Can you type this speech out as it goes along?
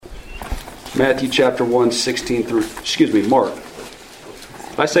Matthew chapter 1, 16 through, Mark.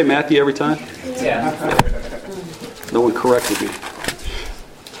 Did I say Matthew every time? Yeah. No one corrected me.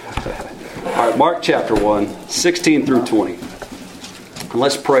 All right, Mark chapter 1, 16 through 20. And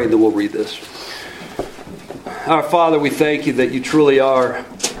let's pray, then we'll read this. Our Father, we thank you that you truly are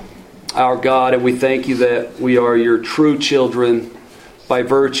our God, and we thank you that we are your true children by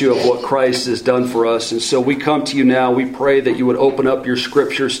virtue of what Christ has done for us. And so we come to you now. We pray that you would open up your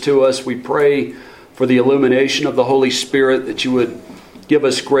scriptures to us. We pray for the illumination of the Holy Spirit, that you would give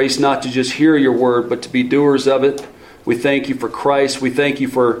us grace not to just hear your word, but to be doers of it. We thank you for Christ. We thank you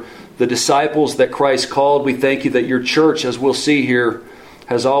for the disciples that Christ called. We thank you that your church, as we'll see here,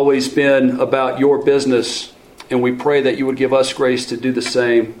 has always been about your business. And we pray that you would give us grace to do the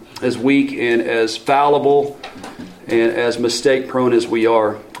same, as weak and as fallible and as mistake-prone as we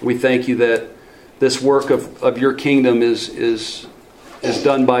are. We thank you that this work of your kingdom is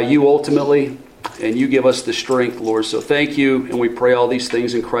done by you ultimately, and you give us the strength, Lord. So thank you, and we pray all these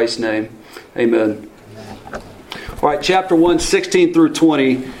things in Christ's name. Amen. All right, chapter 1, 16 through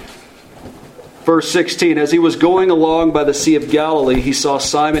 20. Verse 16, as he was going along by the Sea of Galilee, he saw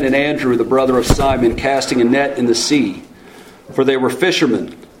Simon and Andrew, the brother of Simon, casting a net in the sea, for they were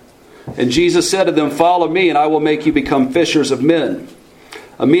fishermen. And Jesus said to them, "Follow me, and I will make you become fishers of men."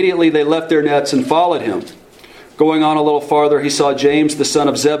 Immediately they left their nets and followed him. Going on a little farther, he saw James, the son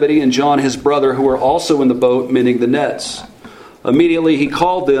of Zebedee, and John, his brother, who were also in the boat, mending the nets. Immediately he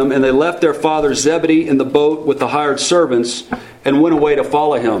called them, and they left their father Zebedee in the boat with the hired servants and went away to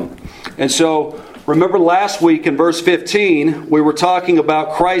follow him. And so, remember last week in verse 15, we were talking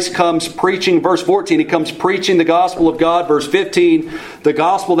about Christ comes preaching. Verse 14, he comes preaching the gospel of God. Verse 15, the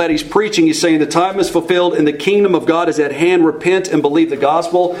gospel that he's preaching, he's saying the time is fulfilled and the kingdom of God is at hand. Repent and believe the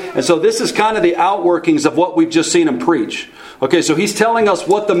gospel. And so this is kind of the outworkings of what we've just seen him preach. Okay, so he's telling us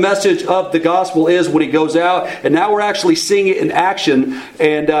what the message of the gospel is when he goes out, and now we're actually seeing it in action.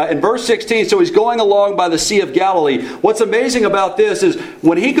 And in verse 16, so he's going along by the Sea of Galilee. What's amazing about this is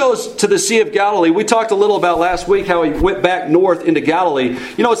when he goes to the Sea of Galilee, we talked a little about last week how he went back north into Galilee.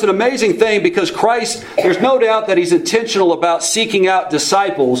 You know, it's an amazing thing because Christ, there's no doubt that he's intentional about seeking out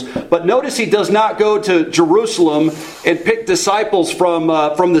disciples, but notice he does not go to Jerusalem and pick disciples from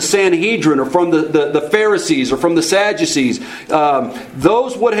the Sanhedrin or from the Pharisees or from the Sadducees.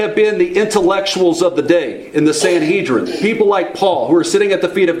 Those would have been the intellectuals of the day in the Sanhedrin. People like Paul, who are sitting at the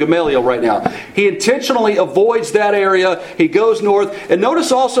feet of Gamaliel right now. He intentionally avoids that area. He goes north. And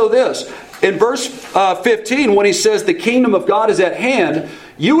notice also this. In verse 15, when he says the kingdom of God is at hand,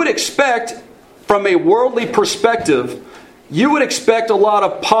 you would expect, from a worldly perspective, you would expect a lot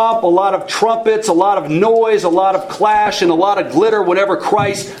of pomp, a lot of trumpets, a lot of noise, a lot of clash, and a lot of glitter whenever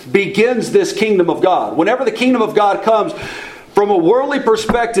Christ begins this kingdom of God. Whenever the kingdom of God comes, from a worldly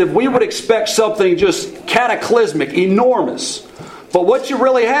perspective, we would expect something just cataclysmic, enormous. But what you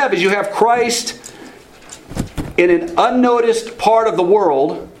really have is you have Christ in an unnoticed part of the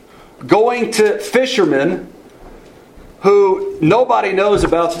world going to fishermen who nobody knows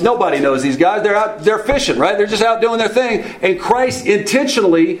about. Nobody knows these guys. They're fishing, right? They're just out doing their thing. And Christ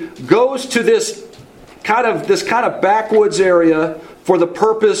intentionally goes to this kind of backwoods area for the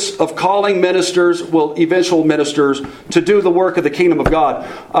purpose of calling ministers, eventual ministers, to do the work of the kingdom of God.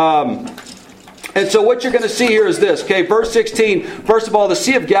 And so what you're going to see here is this. Okay, verse 16. First of all, the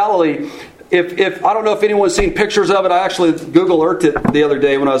Sea of Galilee. If I don't know if anyone's seen pictures of it. I actually Google Earthed it the other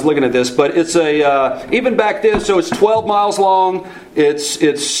day when I was looking at this. But it's even back then, so it's 12 miles long.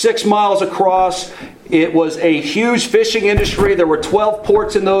 It's 6 miles across. It was a huge fishing industry. There were 12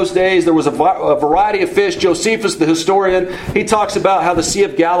 ports in those days. There was a variety of fish. Josephus, the historian, he talks about how the Sea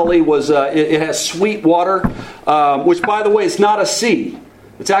of Galilee was. It has sweet water, which, by the way, is not a sea.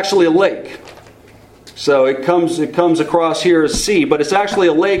 It's actually a lake. So it comes across here as sea, but it's actually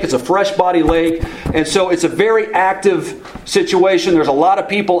a lake. It's a fresh body lake, and so it's a very active situation. There's a lot of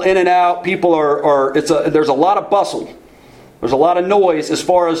people in and out. People there's a lot of bustle. There's a lot of noise as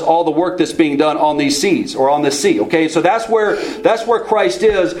far as all the work that's being done on these seas or on this sea. Okay, so that's where Christ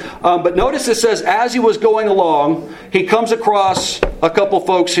is. But notice it says, as he was going along, he comes across a couple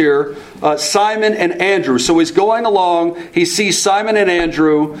folks here, Simon and Andrew. So he's going along. He sees Simon and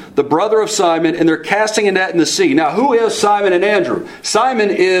Andrew, the brother of Simon, and they're casting a net in the sea. Now, who is Simon and Andrew?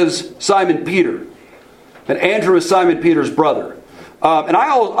 Simon is Simon Peter, and Andrew is Simon Peter's brother. And I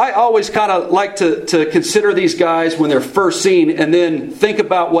always kind of like to consider these guys when they're first seen and then think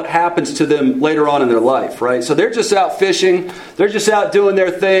about what happens to them later on in their life, right? So they're just out fishing. They're just out doing their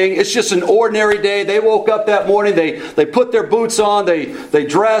thing. It's just an ordinary day. They woke up that morning. They put their boots on. They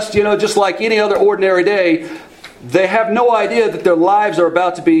dressed, just like any other ordinary day. they have no idea that their lives are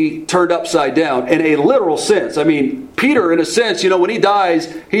about to be turned upside down in a literal sense. I mean, Peter, in a sense, when he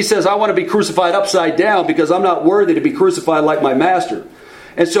dies, he says, I want to be crucified upside down because I'm not worthy to be crucified like my master.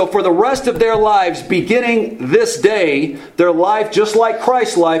 And so for the rest of their lives, beginning this day, their life, just like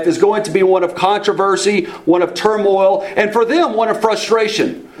Christ's life, is going to be one of controversy, one of turmoil, and for them, one of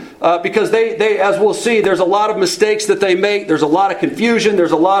frustration. Because they, as we'll see, there's a lot of mistakes that they make. There's a lot of confusion.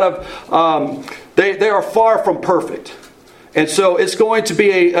 There's a lot of... They are far from perfect. And so it's going to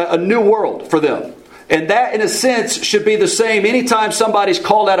be a new world for them. And that, in a sense, should be the same. Anytime somebody's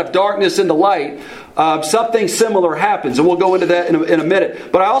called out of darkness into light, something similar happens. And we'll go into that in a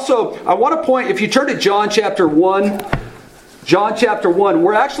minute. But I want to point, if you turn to John chapter 1,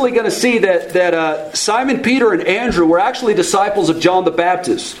 we're actually going to see that Simon Peter and Andrew were actually disciples of John the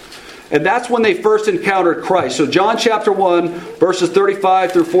Baptist. And that's when they first encountered Christ. So John chapter 1, verses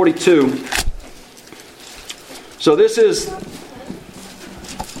 35 through 42. So this is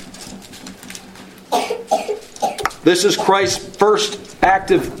Christ's first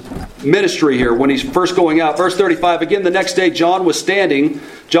active ministry here when he's first going out. Verse 35, again, the next day John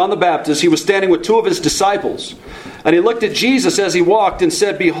the Baptist, he was standing with two of his disciples. And he looked at Jesus as he walked and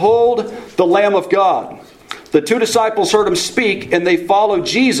said, Behold, the Lamb of God. The two disciples heard him speak, and they followed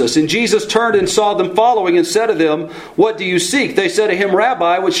Jesus. And Jesus turned and saw them following and said to them, What do you seek? They said to him,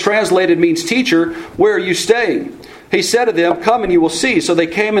 Rabbi, which translated means teacher, where are you staying? He said to them, Come and you will see. So they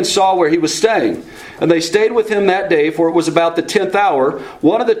came and saw where he was staying. And they stayed with him that day, for it was about the 10th hour.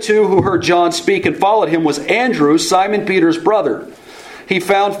 One of the two who heard John speak and followed him was Andrew, Simon Peter's brother. He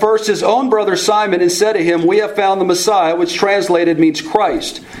found first his own brother Simon and said to him, We have found the Messiah, which translated means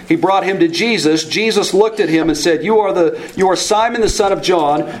Christ. He brought him to Jesus. Jesus looked at him and said, You are Simon the son of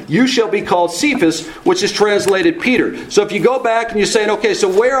John. You shall be called Cephas, which is translated Peter. So if you go back and you're saying, okay, so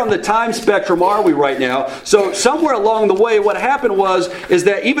where on the time spectrum are we right now? So somewhere along the way, what happened is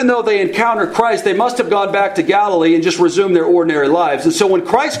that even though they encountered Christ, they must have gone back to Galilee and just resumed their ordinary lives. And so when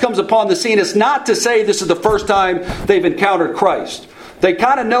Christ comes upon the scene, it's not to say this is the first time they've encountered Christ. They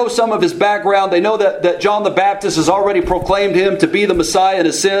kind of know some of his background. They know that John the Baptist has already proclaimed him to be the Messiah in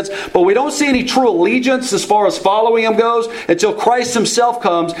a sense. But we don't see any true allegiance as far as following him goes until Christ himself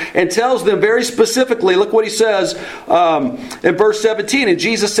comes and tells them very specifically, look what he says in verse 17. And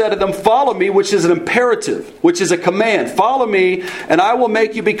Jesus said to them, Follow me, which is an imperative, which is a command. Follow me, and I will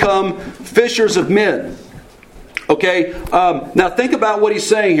make you become fishers of men. Okay, now think about what he's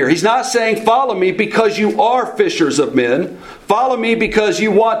saying here. He's not saying follow me because you are fishers of men. Follow me because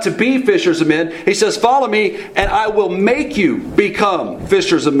you want to be fishers of men. He says follow me and I will make you become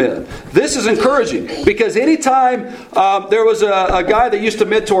fishers of men. This is encouraging because anytime there was a guy that used to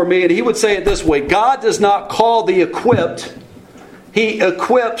mentor me and he would say it this way, God does not call the equipped, He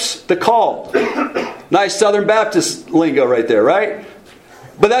equips the called. Nice Southern Baptist lingo right there, right?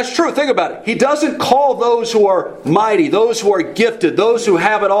 But that's true. Think about it. He doesn't call those who are mighty, those who are gifted, those who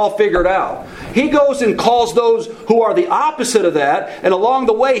have it all figured out. He goes and calls those who are the opposite of that, and along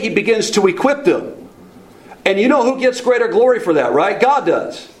the way He begins to equip them. And you know who gets greater glory for that, right? God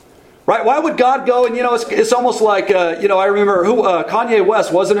does. Right? Why would God go and, it's almost like, I remember Kanye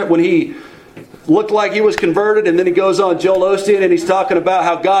West, wasn't it, when he looked like he was converted, and then he goes on Joel Osteen and he's talking about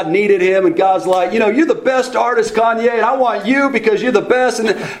how God needed him, and God's like, you're the best artist, Kanye, and I want you because you're the best. And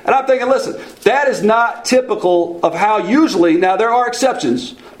I'm thinking, listen, that is not typical of how usually, now there are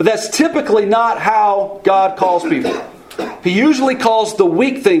exceptions, but that's typically not how God calls people. He usually calls the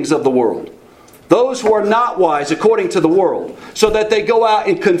weak things of the world, those who are not wise according to the world, so that they go out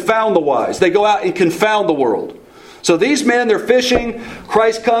and confound the wise. They go out and confound the world. So these men, they're fishing.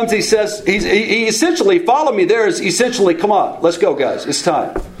 Christ comes. He says, he essentially, follow me there is essentially, come on, let's go, guys. It's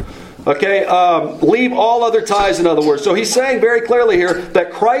time. Okay? Leave all other ties, in other words. So he's saying very clearly here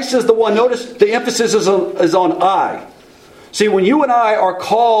that Christ is the one. Notice the emphasis is on I. See, when you and I are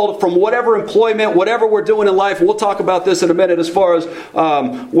called from whatever employment, whatever we're doing in life, and we'll talk about this in a minute as far as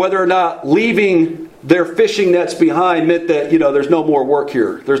whether or not leaving their fishing nets behind meant that, there's no more work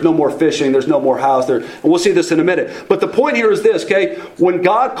here. There's no more fishing. There's no more house there. And we'll see this in a minute. But the point here is this, okay? When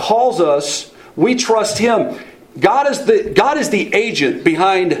God calls us, we trust Him. God is the agent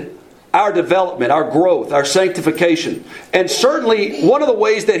behind our development, our growth, our sanctification. And certainly one of the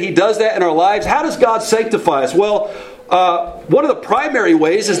ways that He does that in our lives, how does God sanctify us? Well, one of the primary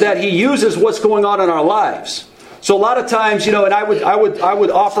ways is that He uses what's going on in our lives. So a lot of times, and I would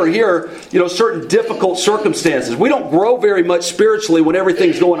offer here, certain difficult circumstances. We don't grow very much spiritually when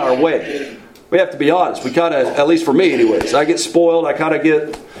everything's going our way. We have to be honest. We kind of, at least for me anyways, I get spoiled. I kind of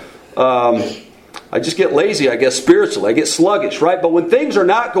get, I just get lazy, I guess, spiritually. I get sluggish, right? But when things are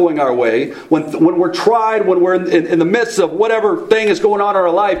not going our way, when we're tried, when we're in the midst of whatever thing is going on in our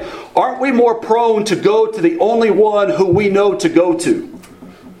life, aren't we more prone to go to the only one who we know to go to?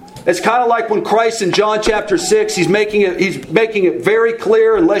 It's kind of like when Christ in John chapter 6, He's making it very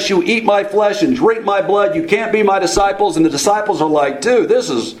clear, unless you eat my flesh and drink my blood, you can't be my disciples. And the disciples are like, dude, this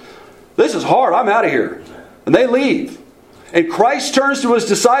is hard. I'm out of here. And they leave. And Christ turns to His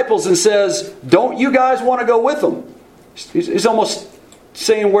disciples and says, don't you guys want to go with them? He's almost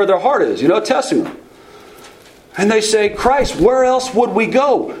saying where their heart is, testing them. And they say, Christ, where else would we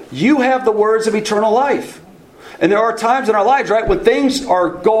go? You have the words of eternal life. And there are times in our lives, right, when things are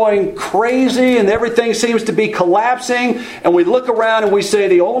going crazy and everything seems to be collapsing, and we look around and we say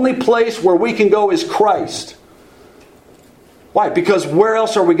the only place where we can go is Christ. Why? Because where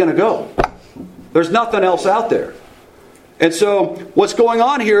else are we going to go? There's nothing else out there. And so what's going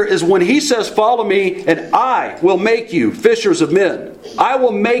on here is when He says, follow me and I will make you fishers of men.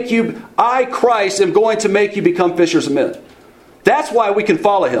 I, Christ, am going to make you become fishers of men. That's why we can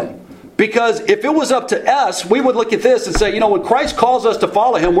follow Him. Because if it was up to us, we would look at this and say, when Christ calls us to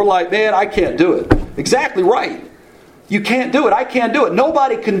follow Him, we're like, man, I can't do it. Exactly right. You can't do it. I can't do it.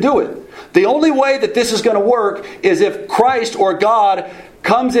 Nobody can do it. The only way that this is going to work is if Christ or God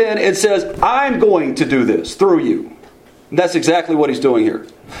comes in and says, I'm going to do this through you. And that's exactly what He's doing here.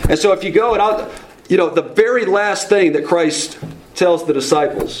 And so if you go and the very last thing that Christ tells the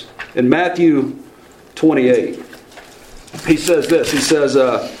disciples in Matthew 28, He says this. He says,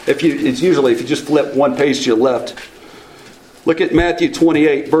 if you just flip one page to your left, look at Matthew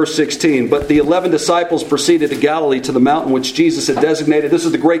 28, verse 16. But the 11 disciples proceeded to Galilee, to the mountain which Jesus had designated. This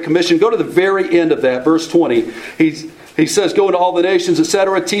is the Great Commission. Go to the very end of that, verse 20. He says, go into all the nations,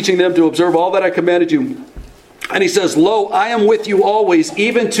 etc., teaching them to observe all that I commanded you. And He says, lo, I am with you always,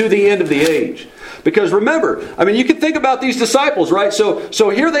 even to the end of the age. Because remember, you can think about these disciples, right? So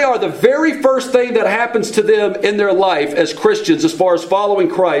here they are. The very first thing that happens to them in their life as Christians, as far as following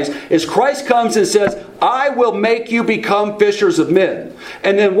Christ, is Christ comes and says, I will make you become fishers of men.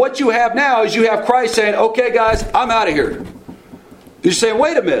 And then what you have now is you have Christ saying, okay, guys, I'm out of here. You're saying,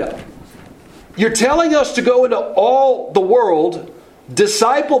 wait a minute. You're telling us to go into all the world,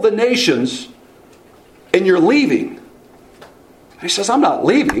 disciple the nations, and you're leaving. He says, I'm not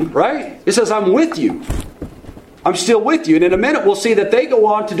leaving, right? He says, I'm with you. I'm still with you. And in a minute we'll see that they go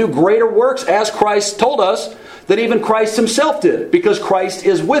on to do greater works, as Christ told us, than even Christ Himself did. Because Christ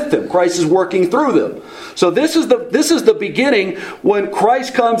is with them. Christ is working through them. So this is the beginning when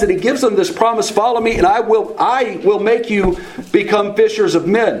Christ comes and He gives them this promise, follow me and I will make you become fishers of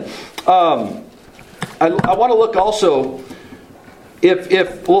men. I want to look also...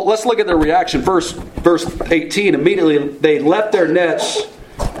 let's look at their reaction. First, verse 18, immediately they left their nets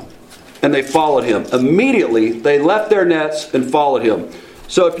and they followed Him. Immediately they left their nets and followed Him.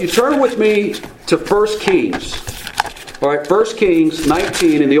 So if you turn with me to 1 Kings. All right, 1 Kings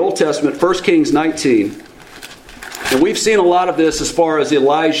 19 in the Old Testament, 1 Kings 19. And we've seen a lot of this as far as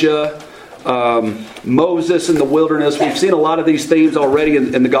Elijah, Moses in the wilderness. We've seen a lot of these themes already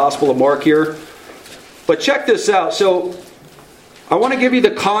in the Gospel of Mark here. But check this out. So I want to give you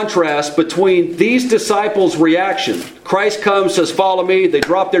the contrast between these disciples' reaction. Christ comes, says, follow me. They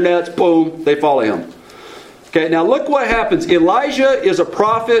drop their nets. Boom. They follow Him. Okay, now look what happens. Elijah is a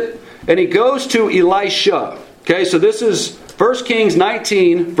prophet, and he goes to Elisha. Okay, so this is 1 Kings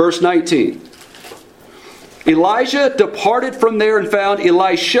 19, verse 19. Elijah departed from there and found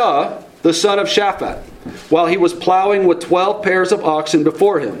Elisha, the son of Shaphat, while he was plowing with 12 pairs of oxen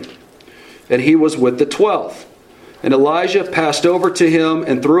before him. And he was with the 12th. And Elijah passed over to him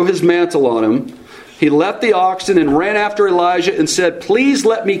and threw his mantle on him. He left the oxen and ran after Elijah and said, please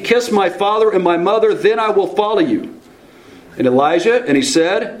let me kiss my father and my mother, then I will follow you. And he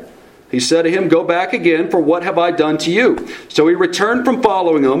said to him, go back again, for what have I done to you? So he returned from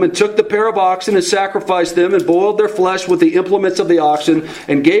following them and took the pair of oxen and sacrificed them and boiled their flesh with the implements of the oxen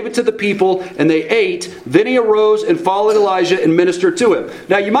and gave it to the people, and they ate. Then he arose and followed Elijah and ministered to him.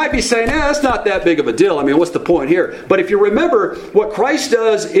 Now you might be saying, that's not that big of a deal. What's the point here? But if you remember what Christ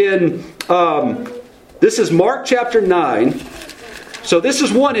does in, this is Mark chapter 9. So this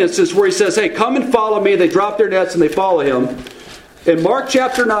is one instance where He says, hey, come and follow me. They drop their nets and they follow Him. In Mark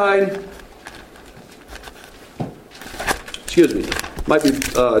chapter 9, excuse me, might be,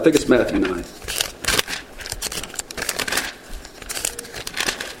 I think it's Matthew 9.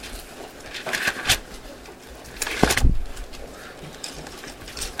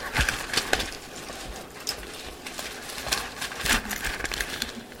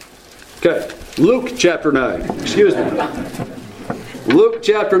 Okay, Luke chapter 9, excuse me. Luke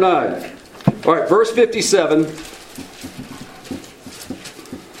chapter 9. All right, verse 57.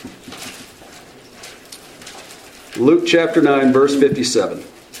 Luke chapter 9, verse 57.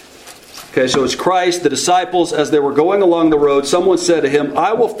 Okay, so it's Christ, the disciples, as they were going along the road, someone said to him,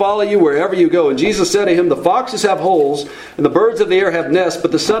 I will follow you wherever you go. And Jesus said to him, the foxes have holes, and the birds of the air have nests,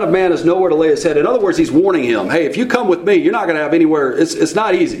 but the Son of Man has nowhere to lay his head. In other words, he's warning him, hey, if you come with me, you're not going to have anywhere, it's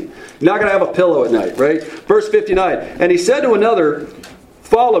not easy. You're not going to have a pillow at night, right? Verse 59, and he said to another,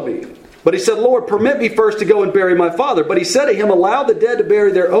 follow me. But he said, Lord, permit me first to go and bury my father. But he said to him, allow the dead to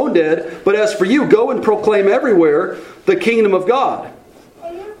bury their own dead, but as for you, go and proclaim everywhere the kingdom of God.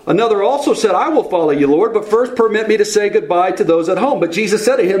 Another also said, I will follow you, Lord, but first permit me to say goodbye to those at home. But Jesus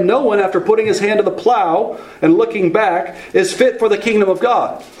said to him, no one, after putting his hand to the plow and looking back, is fit for the kingdom of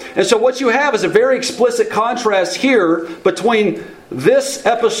God. And so what you have is a very explicit contrast here between this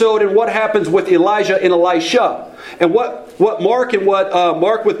episode and what happens with Elijah and Elisha. And what Mark and what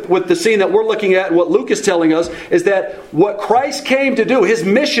Mark with the scene that we're looking at and what Luke is telling us is that what Christ came to do, his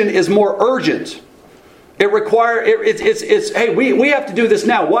mission is more urgent. Hey, we have to do this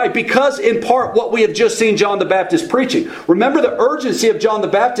now. Why? Because in part what we have just seen John the Baptist preaching. Remember the urgency of John the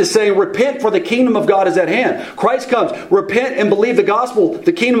Baptist saying, repent for the kingdom of God is at hand. Christ comes, repent and believe the gospel,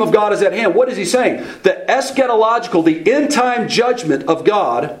 the kingdom of God is at hand. What is he saying? The eschatological, the end time judgment of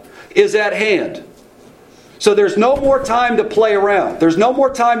God is at hand. So there's no more time to play around. There's no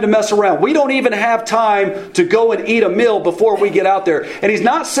more time to mess around. We don't even have time to go and eat a meal before we get out there. And he's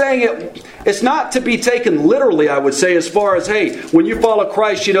not saying it's not to be taken literally, I would say, as far as, hey, when you follow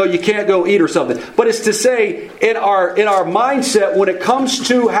Christ, you can't go eat or something. But it's to say, in our mindset, when it comes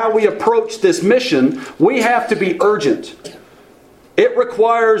to how we approach this mission, we have to be urgent. It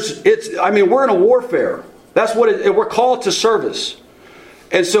requires, we're in a warfare. That's what we're called to service.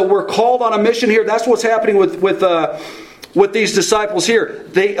 And so we're called on a mission here. That's what's happening with these disciples here.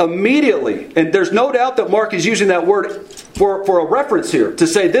 They immediately, and there's no doubt that Mark is using that word for a reference here, to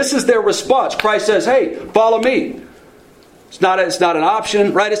say this is their response. Christ says, hey, follow me. It's not an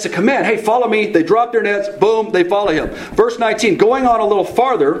option, right? It's a command. Hey, follow me. They drop their nets. Boom, they follow him. Verse 19, going on a little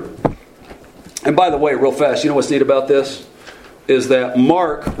farther. And by the way, real fast, you know what's neat about this? Is that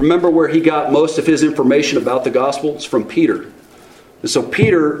Mark, remember where he got most of his information about the gospel? It's from Peter. And so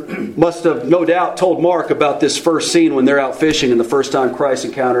Peter must have, no doubt, told Mark about this first scene when they're out fishing and the first time Christ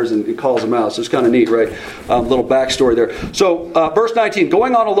encounters and calls them out. So it's kind of neat, right? Little backstory there. So verse 19,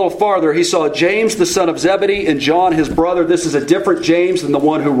 going on a little farther, he saw James, the son of Zebedee, and John, his brother. This is a different James than the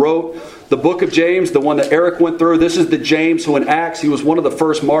one who wrote the book of James, the one that Eric went through. This is the James who in Acts, he was one of the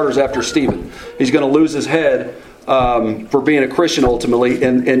first martyrs after Stephen. He's going to lose his head for being a Christian ultimately.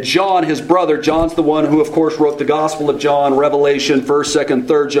 And John, his brother, John's the one who, of course, wrote the Gospel of John, Revelation, 1st, 2nd,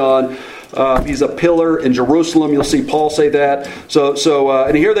 3rd John. He's a pillar in Jerusalem. You'll see Paul say that. So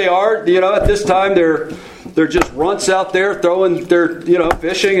and here they are. At this time they're just runts out there throwing their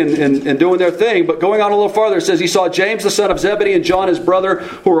fishing and doing their thing. But going on a little farther, it says he saw James the son of Zebedee and John his brother,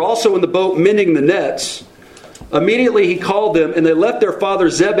 who were also in the boat mending the nets. Immediately he called them, and they left their father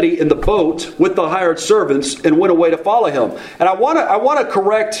Zebedee in the boat with the hired servants and went away to follow him. And I want to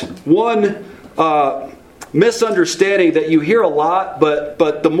correct one misunderstanding that you hear a lot,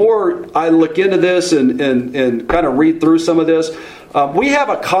 but the more I look into this and kind of read through some of this, we have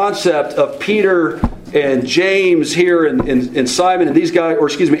a concept of Peter and James here and Simon and these guys,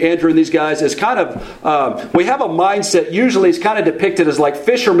 Andrew and these guys, is kind of, we have a mindset, usually it's kind of depicted as like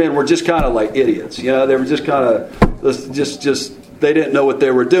fishermen were just kind of like idiots. They were just kind of, just they didn't know what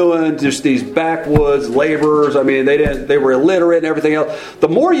they were doing, just these backwoods laborers. They were illiterate and everything else.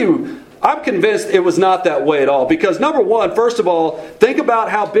 I'm convinced it was not that way at all. Because number one, first of all, think about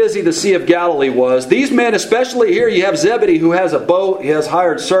how busy the Sea of Galilee was. These men, especially here, you have Zebedee who has a boat. He has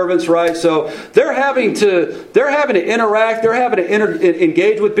hired servants, right? So they're having to interact. They're having to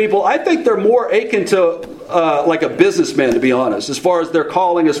engage with people. I think they're more akin to like a businessman, to be honest, as far as their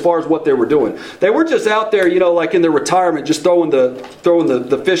calling, as far as what they were doing. They were just out there, like in their retirement, just throwing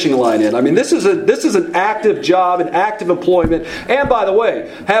the fishing line in. This is an active job, an active employment. And by the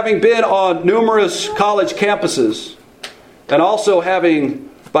way, having been on numerous college campuses, and also having,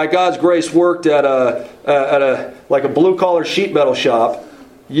 by God's grace, worked at a blue collar sheet metal shop,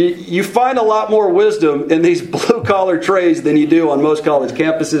 you find a lot more wisdom in these blue collar trades than you do on most college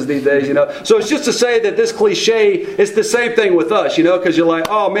campuses these days. So it's just to say that this cliche, it's the same thing with us, because you're like,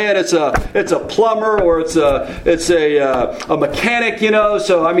 oh man, it's a plumber or it's a mechanic,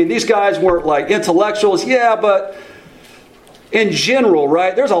 So these guys weren't like intellectuals, yeah, but in general,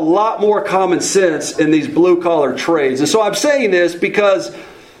 right, there's a lot more common sense in these blue-collar trades. And so I'm saying this because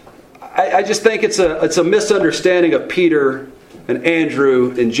I just think it's a misunderstanding of Peter and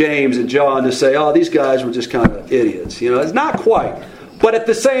Andrew and James and John to say, oh, these guys were just kind of idiots. It's not quite. But at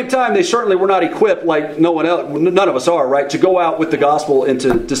the same time, they certainly were not equipped like no one else, none of us are, right, to go out with the gospel and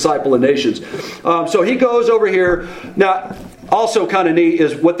to disciple the nations. So he goes over here. Now, also kind of neat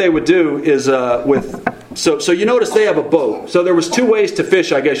is what they would do is So you notice they have a boat. So there was two ways to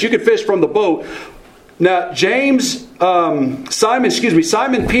fish, I guess. You could fish from the boat. Now, Simon,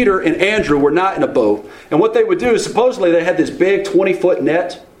 Peter, and Andrew were not in a boat. And what they would do is supposedly they had this big 20-foot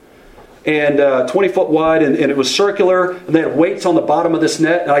net and 20 foot wide, and it was circular, and they had weights on the bottom of this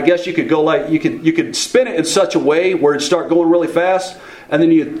net. And I guess you could go you could spin it in such a way where it'd start going really fast, and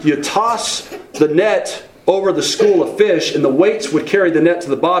then you toss the net over the school of fish, and the weights would carry the net to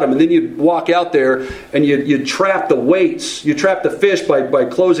the bottom, and then you'd walk out there and you'd trap the weights. You trap the fish by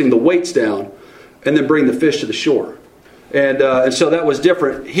closing the weights down, and then bring the fish to the shore. And so that was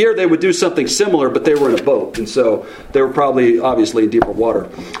different. Here they would do something similar, but they were in a boat. And so they were probably, obviously, in deeper water.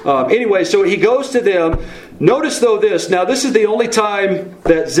 Anyway, so he goes to them. Notice, though, this. Now, this is the only time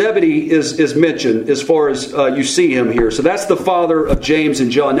that Zebedee is mentioned as far as you see him here. So that's the father of James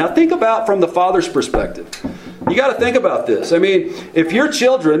and John. Now, think about from the father's perspective. You got to think about this. I mean, if your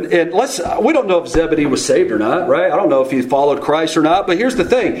children, and we don't know if Zebedee was saved or not, right? I don't know if he followed Christ or not. But here's the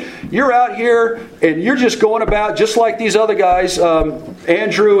thing. You're out here and you're just going about just like these other guys,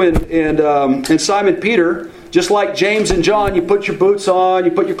 Andrew and Simon Peter, just like James and John. You put your boots on,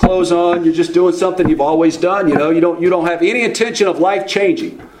 you put your clothes on, you're just doing something you've always done. You don't have any intention of life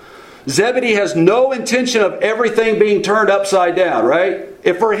changing. Zebedee has no intention of everything being turned upside down, right?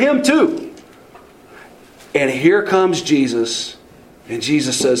 And for him too. And here comes Jesus, and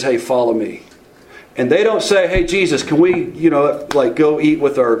Jesus says, hey, follow me. And they don't say, hey, Jesus, can we, go eat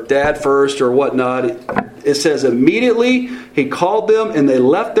with our dad first or whatnot? It says immediately he called them, and they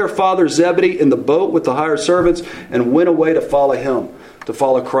left their father Zebedee in the boat with the hired servants and went away to follow him, to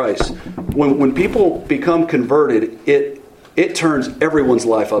follow Christ. When people become converted, it turns everyone's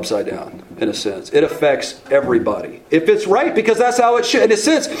life upside down, in a sense. It affects everybody. If it's right, because that's how it should. In a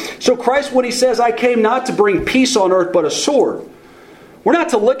sense, so Christ, when he says, I came not to bring peace on earth, but a sword. We're not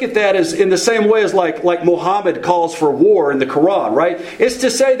to look at that as in the same way as like Muhammad calls for war in the Quran, right? It's to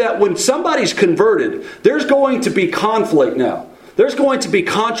say that when somebody's converted, there's going to be conflict now. There's going to be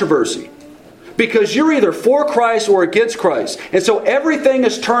controversy. Because you're either for Christ or against Christ. And so everything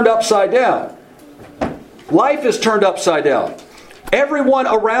is turned upside down. Life is turned upside down. Everyone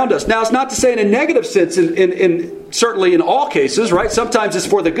around us. Now, it's not to say in a negative sense, in certainly in all cases, right? Sometimes it's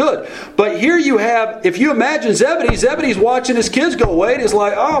for the good. But here you have, if you imagine Zebedee's watching his kids go away, and he's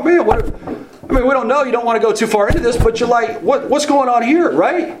like, oh man, we don't know. You don't want to go too far into this, but you're like, what's going on here,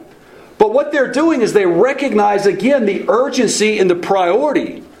 right? But what they're doing is they recognize, again, the urgency and the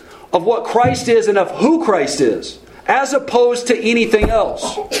priority of what Christ is and of who Christ is, as opposed to anything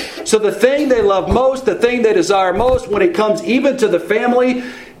else. So the thing they love most, the thing they desire most, when it comes even to the family,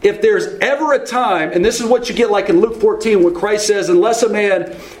 if there's ever a time, and this is what you get like in Luke 14, when Christ says, unless a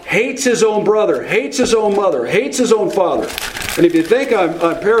man hates his own brother, hates his own mother, hates his own father. And if you think I'm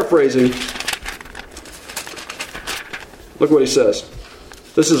paraphrasing, look what he says.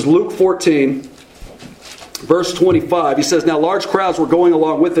 This is Luke 14, verse 25, he says, now large crowds were going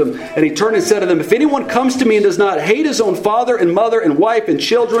along with him, and he turned and said to them, if anyone comes to me and does not hate his own father and mother and wife and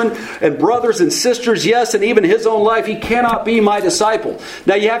children and brothers and sisters, yes, and even his own life, he cannot be my disciple.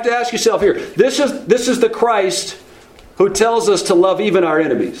 Now you have to ask yourself here, this is the Christ who tells us to love even our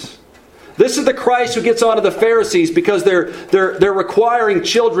enemies. This is the Christ who gets onto the Pharisees because they're requiring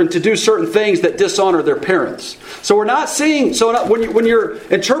children to do certain things that dishonor their parents. So we're not seeing, when you're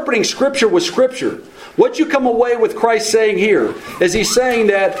interpreting Scripture with Scripture, what you come away with Christ saying here is he's saying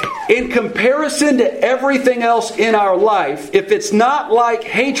that in comparison to everything else in our life, if it's not like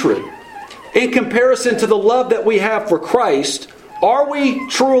hatred, in comparison to the love that we have for Christ, are we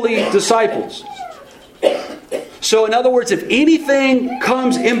truly disciples? So in other words, if anything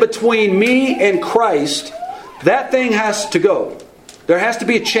comes in between me and Christ, that thing has to go. There has to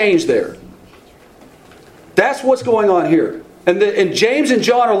be a change there. That's what's going on here. And James and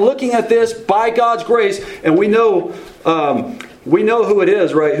John are looking at this by God's grace, and we know who it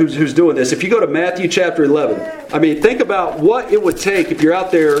is, right? Who's doing this? If you go to Matthew chapter 11, I mean, think about what it would take if you're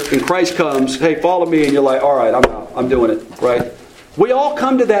out there and Christ comes, hey, follow me, and you're like, all right, I'm doing it, right? We all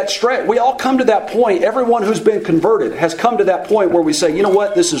come to that We all come to that point. Everyone who's been converted has come to that point where we say, you know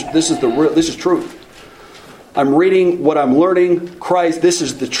what? This is truth. I'm reading what I'm learning. Christ, this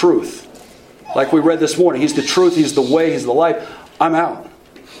is the truth. Like we read this morning, He's the truth, He's the way, He's the life. I'm out.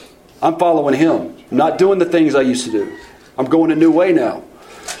 I'm following Him. I'm not doing the things I used to do. I'm going a new way now.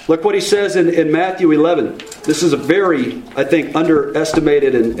 Look what He says in Matthew 11. This is a very, I think,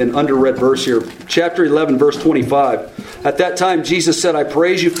 underestimated and underread verse here. Chapter 11, verse 25. At that time, Jesus said, I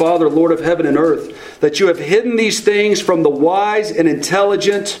praise you, Father, Lord of heaven and earth, that you have hidden these things from the wise and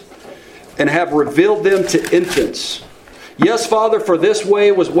intelligent and have revealed them to infants. Yes, Father, for this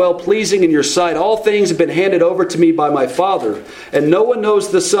way was well-pleasing in your sight. All things have been handed over to me by my Father, and no one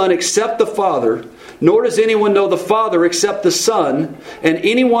knows the Son except the Father, nor does anyone know the Father except the Son, and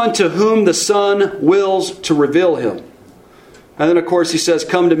anyone to whom the Son wills to reveal him. And then, of course, he says,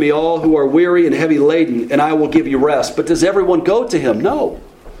 come to me all who are weary and heavy laden, and I will give you rest. But does everyone go to him? No.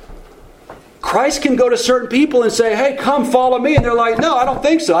 Christ can go to certain people and say, hey, come follow me. And they're like, no, I don't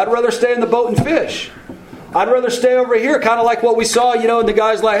think so. I'd rather stay in the boat and fish. I'd rather stay over here, kind of like what we saw, and the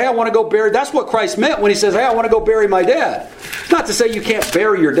guy's like, hey, I want to go bury. That's what Christ meant when he says, hey, I want to go bury my dad. It's not to say you can't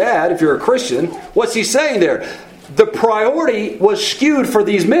bury your dad if you're a Christian. What's he saying there? The priority was skewed for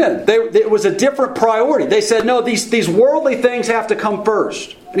these men. It was a different priority. They said, no, these worldly things have to come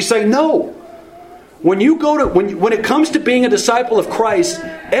first. And he's saying, no. When it comes to being a disciple of Christ,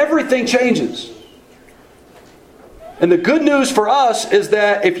 everything changes. And the good news for us is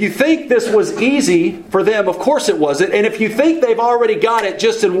that if you think this was easy for them, of course it wasn't. And if you think they've already got it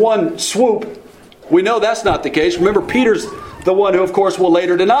just in one swoop, we know that's not the case. Remember, Peter's the one who, of course, will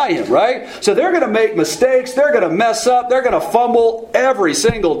later deny him, right? So they're going to make mistakes. They're going to mess up. They're going to fumble every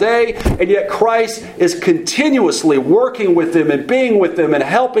single day. And yet Christ is continuously working with them and being with them and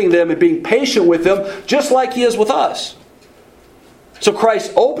helping them and being patient with them, just like He is with us. So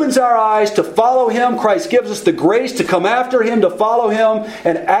Christ opens our eyes to follow Him. Christ gives us the grace to come after Him, to follow Him.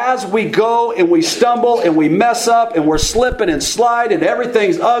 And as we go and we stumble and we mess up and we're slipping and sliding and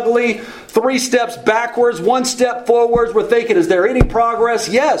everything's ugly, 3 steps backwards, 1 step forwards, we're thinking, is there any progress?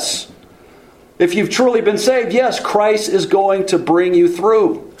 Yes. If you've truly been saved, yes, Christ is going to bring you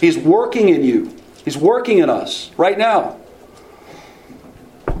through. He's working in you. He's working in us right now.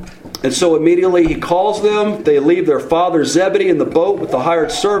 And so immediately He calls them. They leave their father Zebedee in the boat with the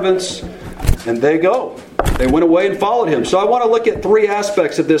hired servants. And they go. They went away and followed Him. So I want to look at 3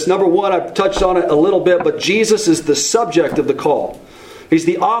 aspects of this. Number 1, I've touched on it a little bit, but Jesus is the subject of the call. He's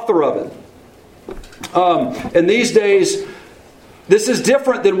the author of it. And these days, this is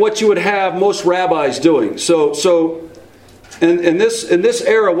different than what you would have most rabbis doing. So in this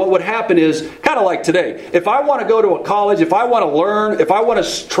era, what would happen is kind of like today. If I want to go to a college, if I want to learn, if I want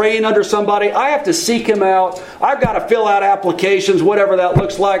to train under somebody, I have to seek him out. I've got to fill out applications, whatever that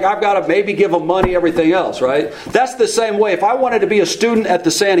looks like. I've got to maybe give them money, everything else, right? That's the same way. If I wanted to be a student at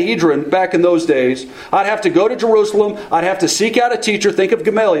the Sanhedrin back in those days, I'd have to go to Jerusalem. I'd have to seek out a teacher. Think of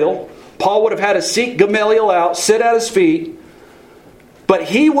Gamaliel. Paul would have had to seek Gamaliel out, sit at his feet. But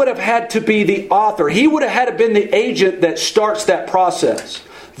he would have had to be the author. He would have had to been the agent that starts that process.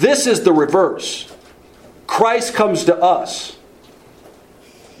 This is the reverse. Christ comes to us.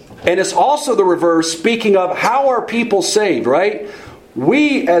 And it's also the reverse, speaking of how are people saved, right?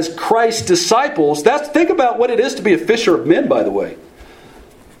 We as Christ's disciples, think about what it is to be a fisher of men, by the way.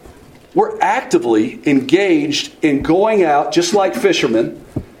 We're actively engaged in going out, just like fishermen.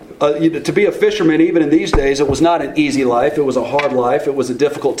 To be a fisherman, even in these days, it was not an easy life. It was a hard life. It was a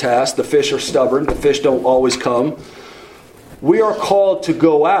difficult task. The fish are stubborn. The fish don't always come. We are called to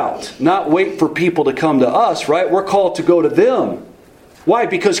go out, not wait for people to come to us, right? We're called to go to them. Why?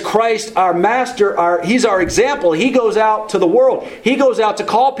 Because Christ, our master, He's our example. He goes out to the world. He goes out to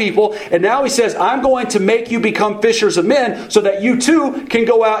call people. And now He says, I'm going to make you become fishers of men so that you too can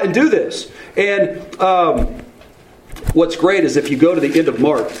go out and do this. And what's great is if you go to the end of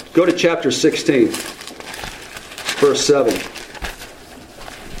Mark, go to chapter 16, verse 7.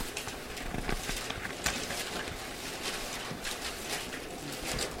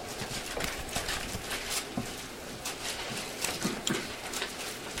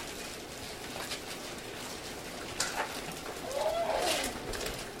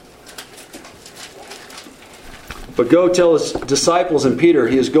 But go tell His disciples and Peter,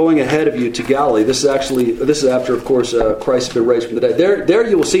 He is going ahead of you to Galilee. This is after, of course, Christ has been raised from the dead. There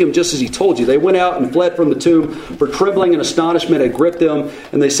you will see Him just as He told you. They went out and fled from the tomb, for trembling and astonishment had gripped them,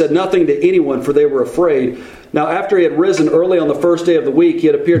 and they said nothing to anyone, for they were afraid. Now, after He had risen early on the first day of the week, He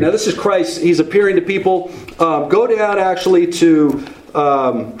had appeared. Now, this is Christ. He's appearing to people. Go down actually to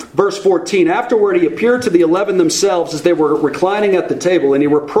verse 14. Afterward, He appeared to the 11 themselves as they were reclining at the table, and He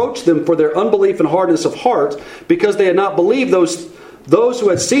reproached them for their unbelief and hardness of heart, because they had not believed those those who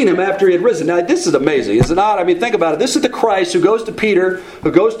had seen him after he had risen. Now, this is amazing, is it not? I mean, think about it. This is the Christ who goes to Peter,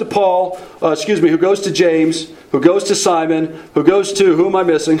 who goes to Paul, who goes to James, who goes to Simon, who goes to, who am I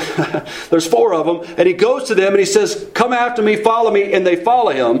missing? There's 4 of them. And he goes to them and he says, come after me, follow me, and they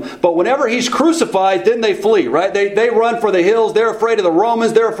follow him. But whenever he's crucified, then they flee, right? They run for the hills. They're afraid of the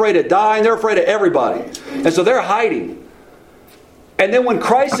Romans. They're afraid of dying. They're afraid of everybody. And so they're hiding. And then when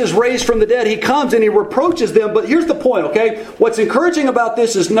Christ is raised from the dead, he comes and he reproaches them. But here's the point, okay? What's encouraging about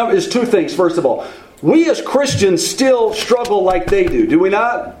this is 2 things, first of all. We as Christians still struggle like they do we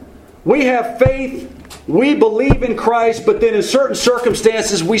not? We have faith. We believe in Christ, but then in certain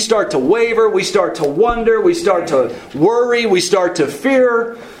circumstances we start to waver, we start to wonder, we start to worry, we start to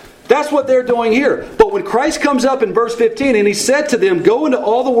fear. That's what they're doing here. But when Christ comes up in verse 15 and he said to them, go into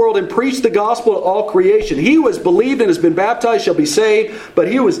all the world and preach the gospel to all creation. He who has believed and has been baptized shall be saved, but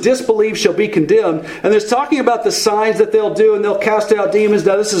he who has disbelieved shall be condemned. And there's talking about the signs that they'll do, and they'll cast out demons.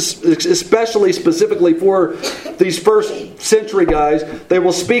 Now this is especially specifically for these first century guys. They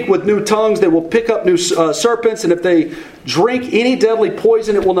will speak with new tongues. They will pick up new serpents. And if they drink any deadly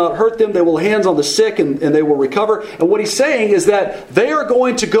poison, it will not hurt them. They will lay hands on the sick and they will recover. And what he's saying is that they are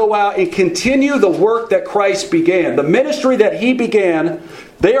going to go out and continue the work that Christ began. The ministry that he began,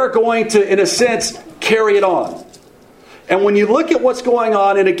 they are going to, in a sense, carry it on. And when you look at what's going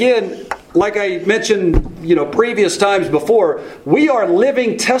on, and again, like I mentioned, previous times before, we are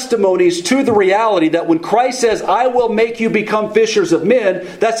living testimonies to the reality that when Christ says, I will make you become fishers of men,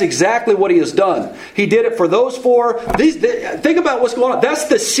 that's exactly what he has done. He did it for those 4. Think about what's going on. That's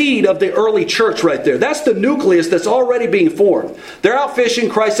the seed of the early church right there. That's the nucleus that's already being formed. They're out fishing.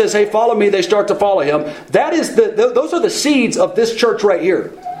 Christ says, hey, follow me. They start to follow him. Those are the seeds of this church right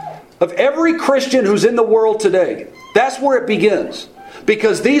here. Of every Christian who's in the world today. That's where it begins.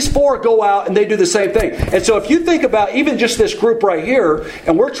 Because these 4 go out and they do the same thing. And so if you think about even just this group right here,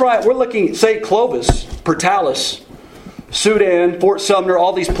 and we're looking, say, Clovis, Portales, Sudan, Fort Sumner,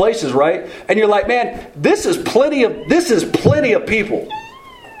 all these places, right? And you're like, man, this is plenty of people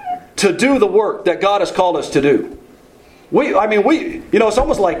to do the work that God has called us to do. It's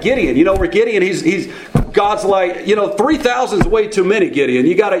almost like Gideon. Where Gideon, God's like, 3,000 is way too many, Gideon.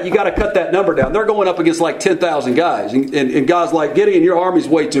 You gotta cut that number down. They're going up against like 10,000 guys. And God's like, Gideon, your army's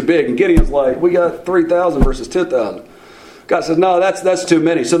way too big. And Gideon's like, we got 3,000 versus 10,000. God says, no, that's too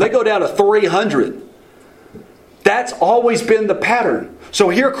many. So they go down to 300. That's always been the pattern. So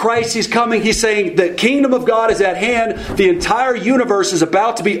here Christ, he's coming, he's saying the kingdom of God is at hand. The entire universe is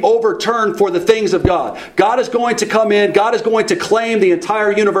about to be overturned for the things of God. God is going to come in. God is going to claim the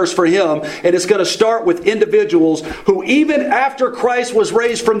entire universe for him. And it's going to start with individuals who, even after Christ was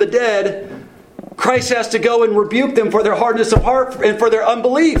raised from the dead, Christ has to go and rebuke them for their hardness of heart and for their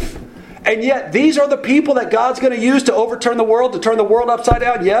unbelief. And yet these are the people that God's going to use to overturn the world, to turn the world upside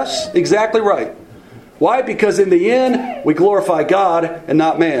down. Yes, exactly right. Why? Because in the end, we glorify God and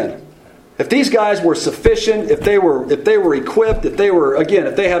not man. If these guys were sufficient, if they were equipped, if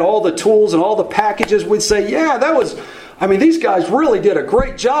they had all the tools and all the packages, we'd say, yeah, these guys really did a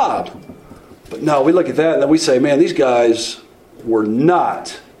great job. But no, we look at that and then we say, man, these guys were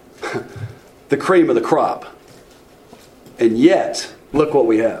not the cream of the crop. And yet, look what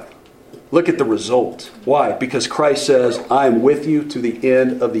we have. Look at the result. Why? Because Christ says, I am with you to the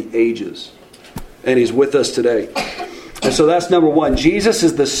end of the ages. And he's with us today. And so that's number 1. Jesus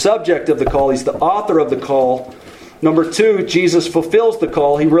is the subject of the call. He's the author of the call. Number 2, Jesus fulfills the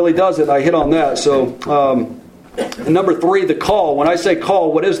call. He really does it. I hit on that. So, and number 3, the call. When I say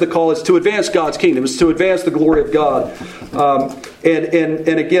call, what is the call? It's to advance God's kingdom. It's to advance the glory of God. And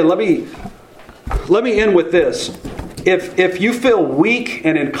again, let me end with this. If you feel weak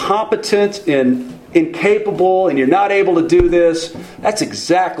and incompetent and incapable and you're not able to do this, that's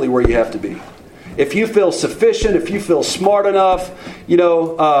exactly where you have to be. If you feel sufficient, if you feel smart enough, a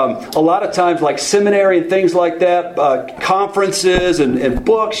lot of times like seminary and things like that, conferences and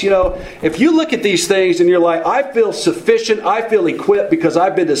books, if you look at these things and you're like, I feel sufficient, I feel equipped because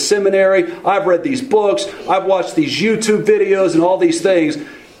I've been to seminary, I've read these books, I've watched these YouTube videos and all these things,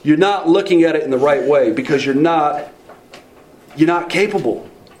 you're not looking at it in the right way because you're not capable.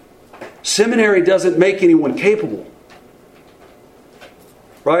 Seminary doesn't make anyone capable.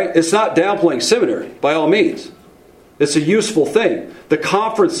 Right? It's not downplaying seminary, by all means. It's a useful thing. The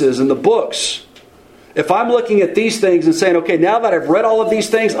conferences and the books. If I'm looking at these things and saying, okay, now that I've read all of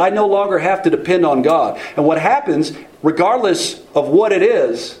these things, I no longer have to depend on God. And what happens, regardless of what it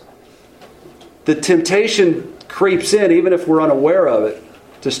is, the temptation creeps in, even if we're unaware of it,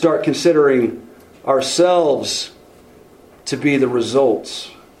 to start considering ourselves to be the results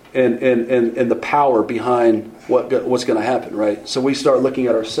and the power behind what's going to happen, right? So we start looking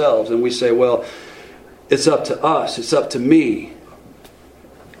at ourselves and we say, well, it's up to us. It's up to me.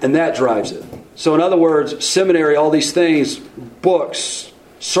 And that drives it. So in other words, seminary, all these things, books,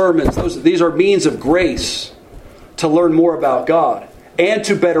 sermons, these are means of grace to learn more about God and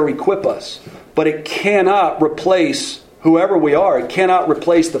to better equip us. But it cannot replace whoever we are. It cannot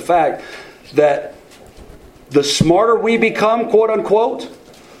replace the fact that the smarter we become, quote unquote,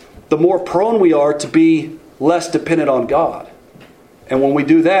 the more prone we are to be less dependent on God. And when we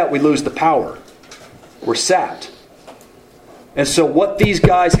do that, we lose the power. We're sapped. And so what these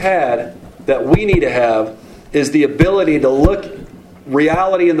guys had that we need to have is the ability to look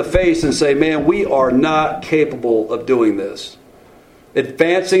reality in the face and say, man, we are not capable of doing this.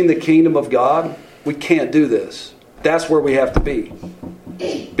 Advancing the kingdom of God, we can't do this. That's where we have to be.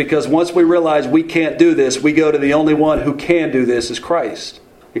 Because once we realize we can't do this, we go to the only one who can do this, is Christ.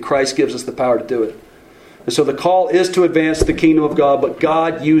 And Christ gives us the power to do it. And so the call is to advance the kingdom of God, but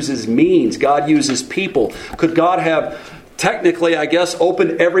God uses means. God uses people. Could God have technically, I guess,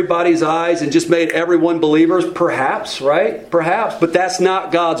 opened everybody's eyes and just made everyone believers? Perhaps, right? Perhaps. But that's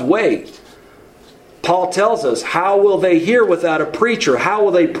not God's way. Paul tells us, how will they hear without a preacher? How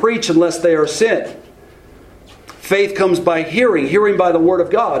will they preach unless they are sent? Faith comes by hearing, hearing by the word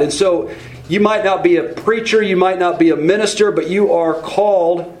of God. And so you might not be a preacher, you might not be a minister, but you are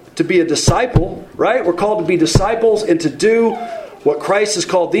called to be a disciple, right? We're called to be disciples and to do what Christ has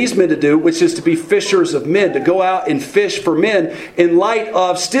called these men to do, which is to be fishers of men, to go out and fish for men in light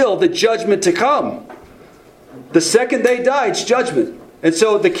of still the judgment to come. The second they die, it's judgment. And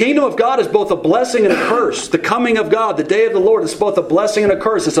so the kingdom of God is both a blessing and a curse. The coming of God, the day of the Lord, is both a blessing and a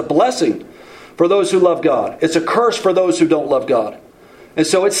curse. It's a blessing for those who love God. It's a curse for those who don't love God. And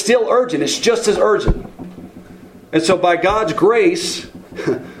so it's still urgent. It's just as urgent. And so by God's grace,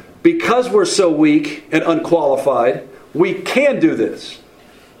 because we're so weak and unqualified, we can do this.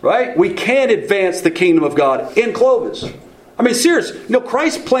 Right? We can advance the kingdom of God in Clovis. I mean, seriously. You know,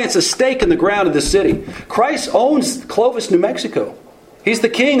 Christ plants a stake in the ground of this city. Christ owns Clovis, New Mexico. He's the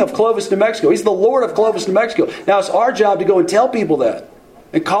king of Clovis, New Mexico. He's the Lord of Clovis, New Mexico. Now it's our job to go and tell people that.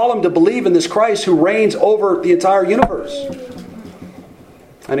 And call them to believe in this Christ who reigns over the entire universe.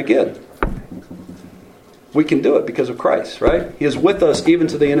 And again, we can do it because of Christ, right? He is with us even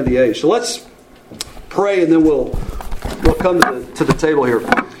to the end of the age. So let's pray and then we'll come to the table here.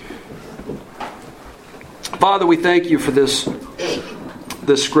 Father, we thank you for this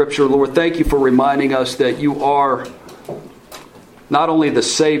scripture. Lord, thank you for reminding us that you are not only the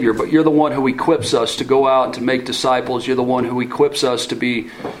Savior, but you're the one who equips us to go out and to make disciples. You're the one who equips us to be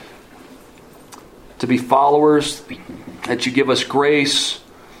followers, that you give us grace.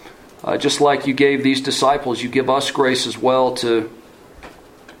 Just like you gave these disciples, you give us grace as well to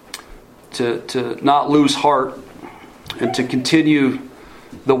not lose heart and to continue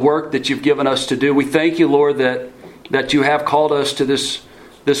the work that you've given us to do. We thank you, Lord, that you have called us to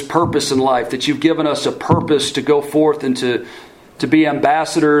this purpose in life, that you've given us a purpose to go forth and to be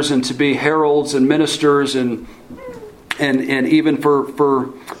ambassadors and to be heralds and ministers and even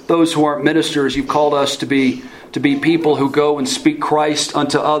for those who aren't ministers, you've called us to be people who go and speak Christ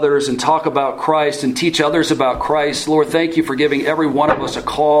unto others and talk about Christ and teach others about Christ. Lord, thank you for giving every one of us a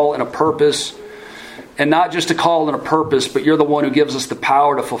call and a purpose. And not just a call and a purpose, but you're the one who gives us the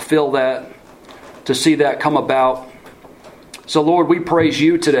power to fulfill that, to see that come about. So Lord, we praise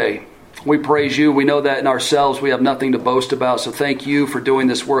you today. We praise you. We know that in ourselves we have nothing to boast about. So thank you for doing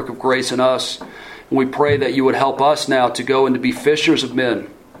this work of grace in us. And we pray that you would help us now to go and to be fishers of men.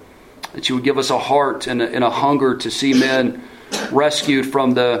 That you would give us a heart and a hunger to see men rescued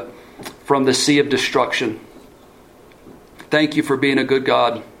from the sea of destruction. Thank you for being a good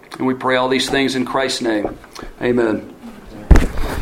God. And we pray all these things in Christ's name. Amen.